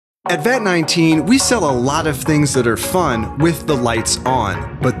At VAT19, we sell a lot of things that are fun with the lights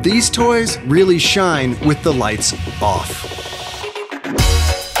on, but these toys really shine with the lights off.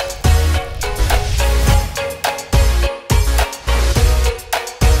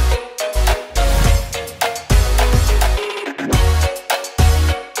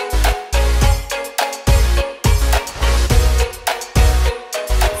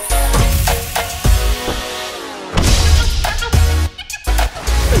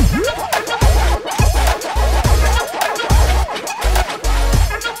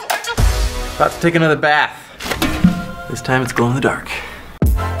 About to take another bath. This time it's glow in the dark.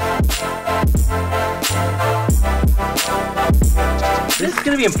 This is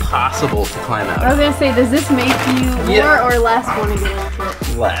gonna be impossible to climb out. I was gonna say, does this make you more or less want to get into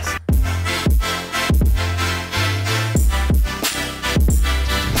it? Less.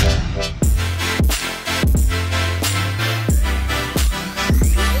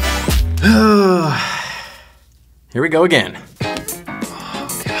 Here we go again.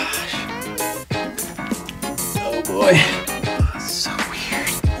 Boy, it's so weird.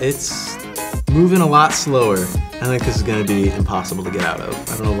 It's moving a lot slower. I think this is gonna be impossible to get out of.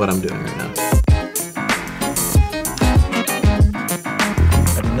 I don't know what I'm doing right now.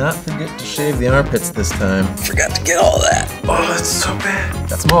 I did not forget to shave the armpits this time. Forgot to get all that. Oh, that's so bad.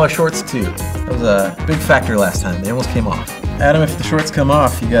 Got smaller shorts too. That was a big factor last time. They almost came off. Adam, if the shorts come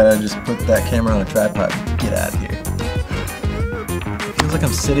off, you gotta just put that camera on a tripod and get out of here. Feels like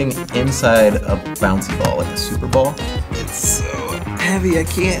I'm sitting inside a bouncy ball, like a Super Ball. It's so heavy, I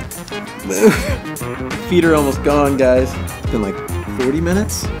can't move. Feet are almost gone, guys. It's been like 40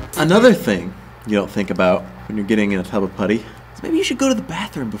 minutes. Another thing you don't think about when you're getting in a tub of putty is maybe you should go to the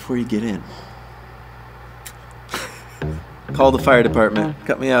bathroom before you get in. Call the fire department.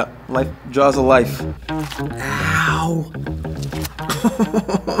 Cut me out. Life, jaws of life. Ow.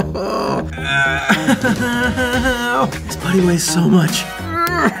 This putty weighs so much.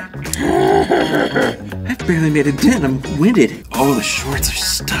 I've barely made a dent. I'm winded. Oh, the shorts are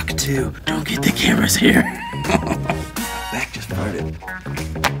stuck too. Don't get the cameras here. Back just farted.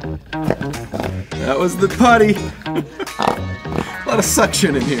 That was the putty. A lot of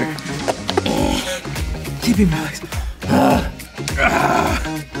suction in here. Keeping my legs.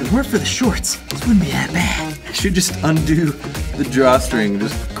 If it weren't for the shorts, this wouldn't be that bad. I should just undo the drawstring and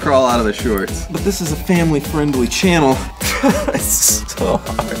just crawl out of the shorts. But this is a family-friendly channel. It's so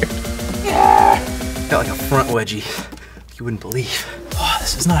hard. Got like a front wedgie. You wouldn't believe. Oh,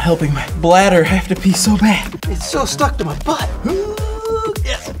 this is not helping my bladder. I have to pee so bad. It's so stuck to my butt.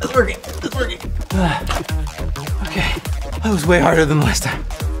 Yes, it's working. It's working. Okay, that was way harder than last time.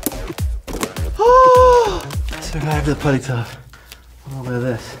 Oh, I survived the putty tub. A little bit of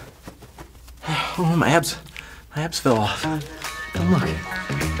this. Oh, my abs fell off. Oh, look.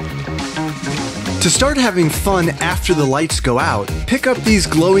 To start having fun after the lights go out, pick up these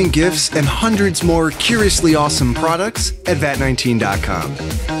glowing gifts and hundreds more curiously awesome products at VAT19.com. I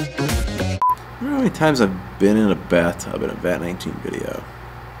don't know how many times I've been in a bathtub in a VAT19 video.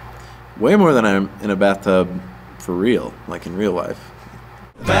 Way more than I'm in a bathtub for real, like in real life.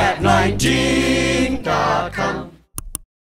 VAT19.com